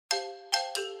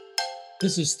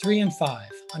This is 3 and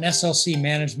 5 on SLC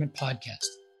Management Podcast.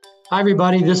 Hi,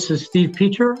 everybody. This is Steve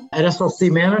Peacher at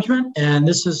SLC Management, and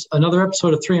this is another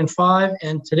episode of 3 and 5.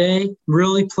 And today, I'm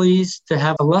really pleased to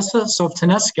have Alessa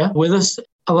Sovtaneska with us.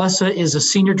 Alessa is a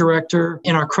senior director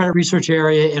in our credit research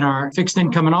area in our fixed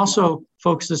income, and also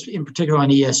focuses in particular on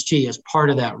ESG as part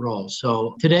of that role.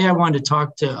 So today I wanted to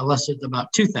talk to Alessa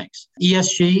about two things: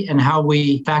 ESG and how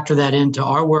we factor that into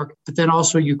our work, but then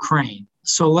also Ukraine.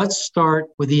 So let's start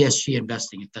with ESG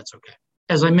investing, if that's okay.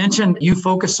 As I mentioned, you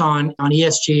focus on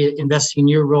ESG investing in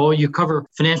your role. You cover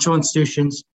financial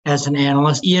institutions as an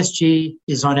analyst. ESG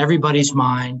is on everybody's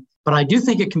mind, but I do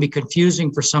think it can be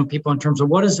confusing for some people in terms of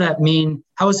what does that mean?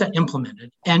 How is that implemented?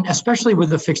 And especially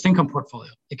with the fixed income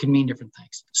portfolio, it can mean different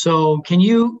things. So can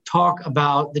you talk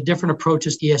about the different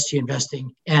approaches to ESG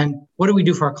investing and what do we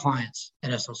do for our clients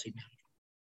at SLC Management?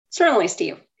 Certainly,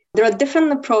 Steve. There are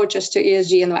different approaches to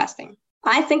ESG investing.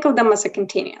 I think of them as a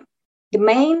continuum. The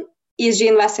main ESG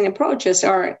investing approaches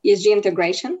are ESG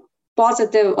integration,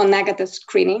 positive or negative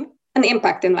screening, and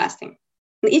impact investing.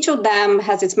 And each of them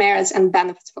has its merits and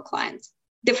benefits for clients.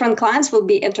 Different clients will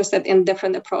be interested in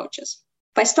different approaches.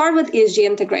 If I start with ESG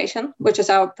integration, which is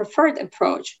our preferred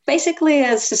approach, basically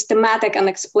a systematic and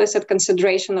explicit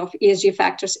consideration of ESG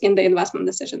factors in the investment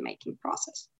decision-making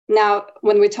process. Now,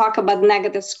 when we talk about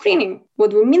negative screening,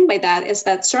 what we mean by that is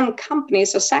that certain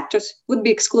companies or sectors would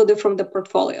be excluded from the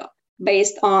portfolio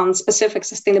based on specific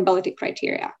sustainability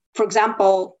criteria. For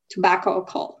example, tobacco or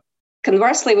coal.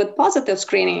 Conversely, with positive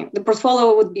screening, the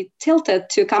portfolio would be tilted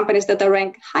to companies that are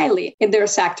ranked highly in their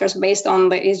sectors based on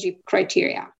the ESG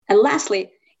criteria. And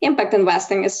lastly, impact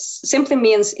investing simply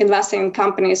means investing in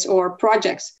companies or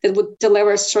projects that would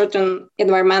deliver certain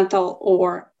environmental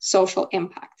or social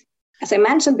impact. As I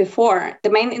mentioned before,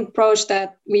 the main approach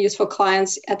that we use for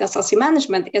clients at SLC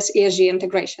Management is ESG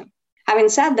integration. Having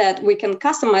said that, we can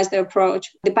customize the approach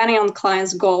depending on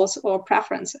clients' goals or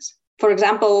preferences. For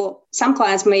example, some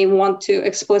clients may want to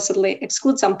explicitly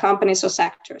exclude some companies or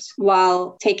sectors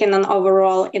while taking an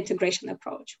overall integration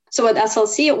approach. So at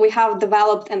SLC, we have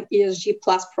developed an ESG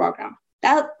Plus program.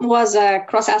 That was a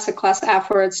cross-asset class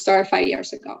effort started 5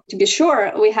 years ago. To be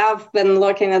sure, we have been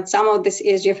looking at some of these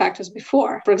ESG factors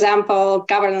before, for example,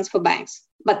 governance for banks.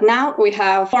 But now we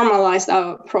have formalized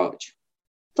our approach.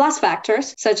 Plus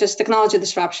factors, such as technology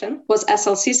disruption, was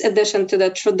SLC's addition to the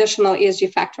traditional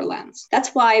ESG factor lens.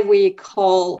 That's why we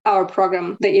call our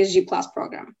program the ESG Plus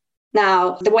program.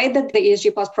 Now, the way that the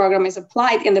ESG Plus program is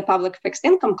applied in the public fixed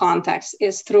income context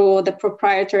is through the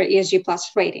proprietary ESG Plus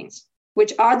ratings,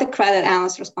 which are the credit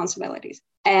analyst responsibilities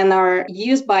and are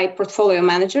used by portfolio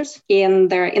managers in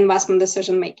their investment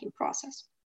decision-making process.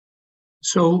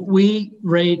 So we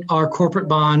rate our corporate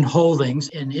bond holdings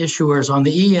and issuers on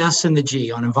the ES and the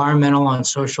G, on environmental, on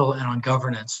social, and on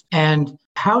governance. And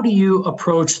how do you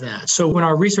approach that? So when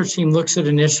our research team looks at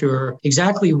an issuer,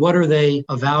 exactly what are they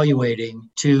evaluating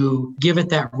to give it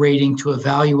that rating, to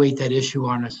evaluate that issue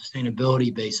on a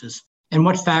sustainability basis? And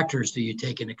what factors do you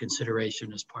take into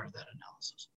consideration as part of that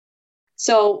analysis?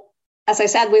 So, as I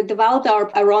said, we developed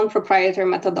our own proprietary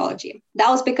methodology. That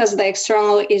was because the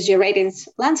external ESG ratings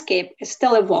landscape is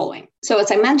still evolving. So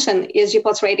as I mentioned, ESG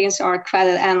Plus ratings are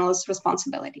credit analysts'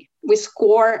 responsibility. We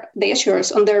score the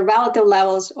issuers on their relative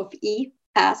levels of E,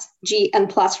 S, G, and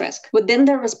plus risk within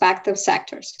their respective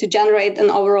sectors to generate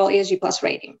an overall ESG Plus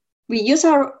rating. We use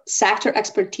our sector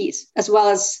expertise as well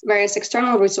as various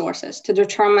external resources to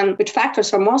determine which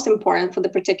factors are most important for the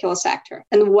particular sector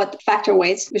and what factor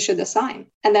weights we should assign.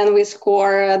 And then we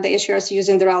score the issuers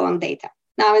using the relevant data.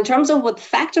 Now, in terms of what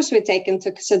factors we take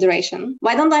into consideration,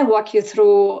 why don't I walk you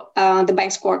through the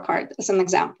bank scorecard as an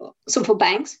example? So for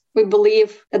banks, we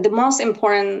believe that the most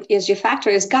important ESG factor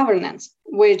is governance,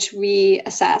 which we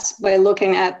assess by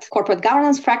looking at corporate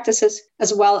governance practices,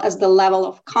 as well as the level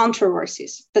of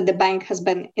controversies that the bank has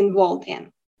been involved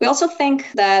in. We also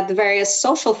think that the various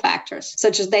social factors,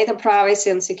 such as data privacy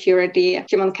and security,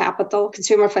 human capital,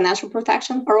 consumer financial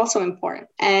protection, are also important.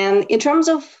 And in terms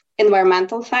of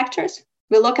environmental factors,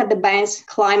 we look at the bank's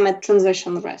climate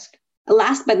transition risk.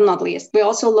 Last but not least, we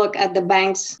also look at the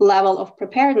bank's level of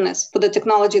preparedness for the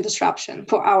technology disruption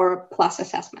for our Plus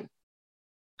assessment.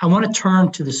 I want to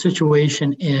turn to the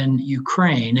situation in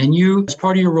Ukraine. And you, as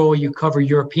part of your role, you cover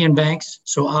European banks.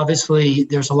 So obviously,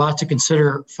 there's a lot to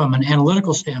consider from an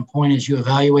analytical standpoint as you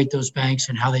evaluate those banks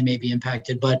and how they may be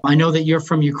impacted. But I know that you're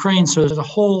from Ukraine, so there's a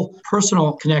whole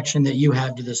personal connection that you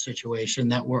have to this situation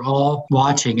that we're all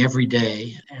watching every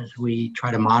day as we try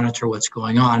to monitor what's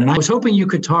going on. And I was hoping you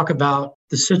could talk about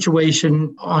the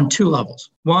situation on two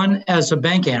levels. One, as a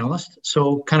bank analyst,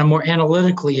 so kind of more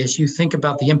analytically, as you think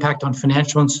about the impact on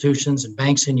financial institutions and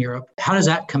banks in Europe, how does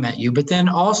that come at you? But then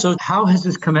also, how has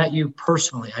this come at you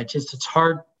personally? It's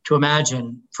hard to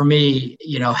imagine for me,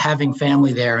 having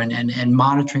family there and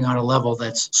monitoring on a level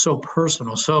that's so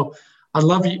personal. So I'd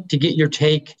love to get your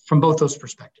take from both those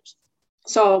perspectives.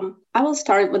 So I will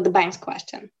start with the bank's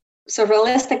question. So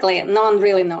realistically, no one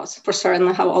really knows for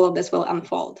certain how all of this will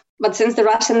unfold. But since the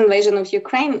Russian invasion of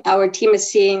Ukraine, our team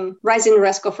is seeing rising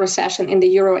risk of recession in the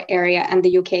euro area and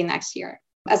the UK next year,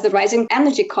 as the rising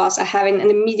energy costs are having an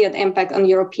immediate impact on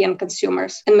European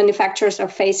consumers, and manufacturers are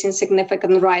facing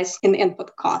significant rise in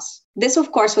input costs. This,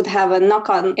 of course, would have a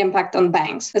knock-on impact on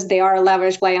banks, as they are a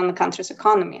leverage play on the country's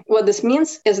economy. What this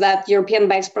means is that European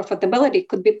banks' profitability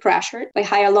could be pressured by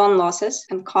higher loan losses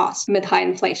and costs amid high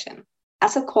inflation.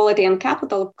 Asset quality and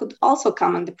capital could also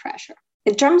come under pressure.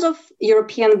 In terms of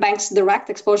European banks'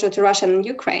 direct exposure to Russia and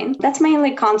Ukraine, that's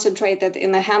mainly concentrated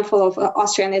in a handful of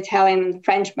Austrian, Italian, and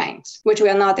French banks, which we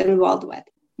are not involved with.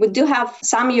 We do have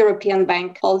some European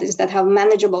bank holdings that have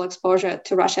manageable exposure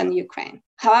to Russia and Ukraine.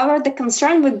 However, the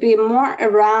concern would be more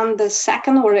around the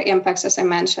second-order impacts, as I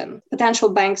mentioned, potential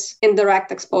banks'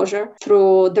 indirect exposure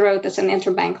through derivatives and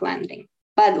interbank lending.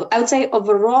 But I would say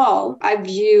overall, I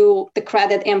view the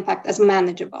credit impact as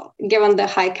manageable, given the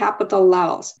high capital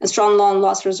levels and strong loan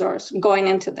loss reserves going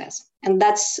into this. And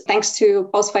that's thanks to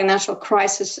post-financial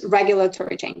crisis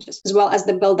regulatory changes, as well as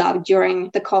the build-out during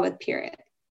the COVID period.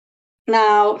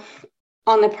 Now,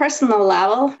 on a personal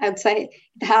level, I'd say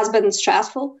it has been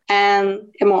stressful and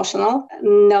emotional,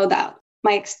 no doubt.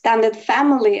 My extended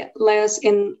family lives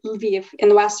in Lviv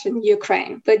in Western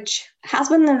Ukraine, which has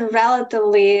been a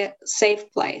relatively safe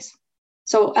place.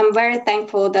 So I'm very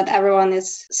thankful that everyone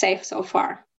is safe so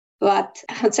far. But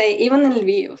I would say even in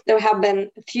Lviv, there have been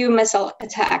a few missile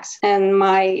attacks, and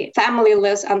my family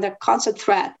lives under constant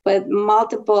threat with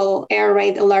multiple air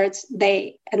raid alerts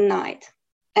day and night.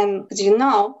 And as you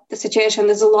know, the situation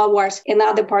is a lot worse in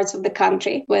other parts of the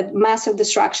country with massive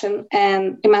destruction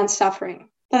and immense suffering.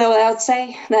 But I would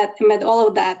say that amid all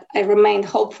of that, I remained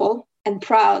hopeful and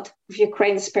proud of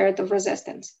Ukraine's spirit of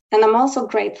resistance. And I'm also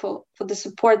grateful for the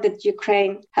support that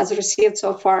Ukraine has received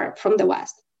so far from the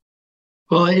West.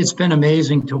 Well, it's been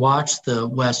amazing to watch the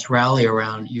West rally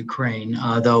around Ukraine,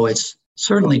 though it's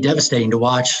certainly devastating to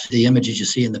watch the images you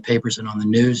see in the papers and on the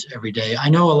news every day. I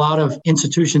know a lot of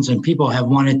institutions and people have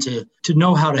wanted to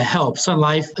know how to help. Sun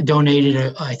Life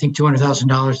donated, I think,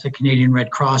 $200,000 to the Canadian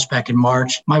Red Cross back in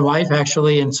March. My wife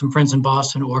actually and some friends in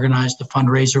Boston organized a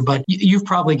fundraiser, but you've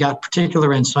probably got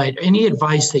particular insight. Any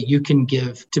advice that you can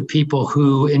give to people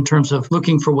who, in terms of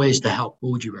looking for ways to help,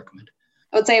 what would you recommend?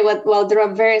 I would say, there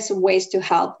are various ways to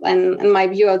help. And in my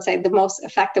view, I would say the most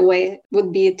effective way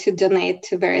would be to donate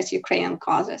to various Ukrainian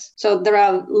causes. So there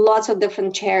are lots of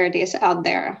different charities out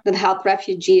there that help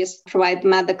refugees, provide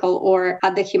medical or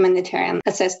other humanitarian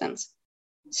assistance.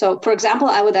 So, for example,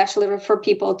 I would actually refer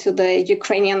people to the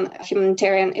Ukrainian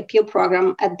Humanitarian Appeal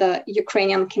Program at the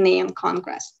Ukrainian Canadian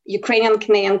Congress. Ukrainian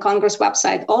Canadian Congress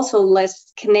website also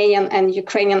lists Canadian and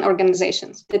Ukrainian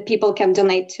organizations that people can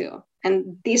donate to.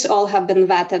 And these all have been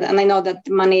vetted. And I know that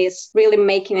the money is really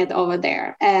making it over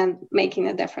there and making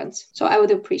a difference. So I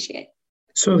would appreciate it.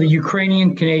 So the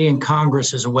Ukrainian Canadian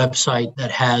Congress is a website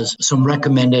that has some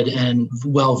recommended and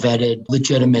well-vetted,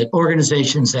 legitimate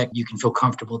organizations that you can feel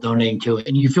comfortable donating to.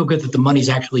 And you feel good that the money's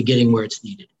actually getting where it's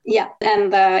needed. Yeah.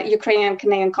 And the Ukrainian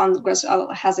Canadian Congress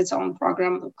has its own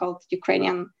program called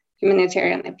Ukrainian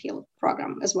Humanitarian Appeal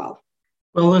Program as well.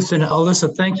 Well, listen,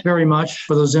 Alyssa, thanks very much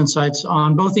for those insights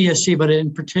on both ESG, but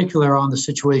in particular on the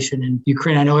situation in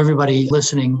Ukraine. I know everybody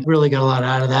listening really got a lot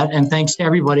out of that. And thanks to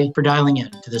everybody for dialing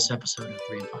in to this episode of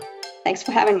 3 and 5. Thanks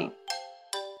for having me.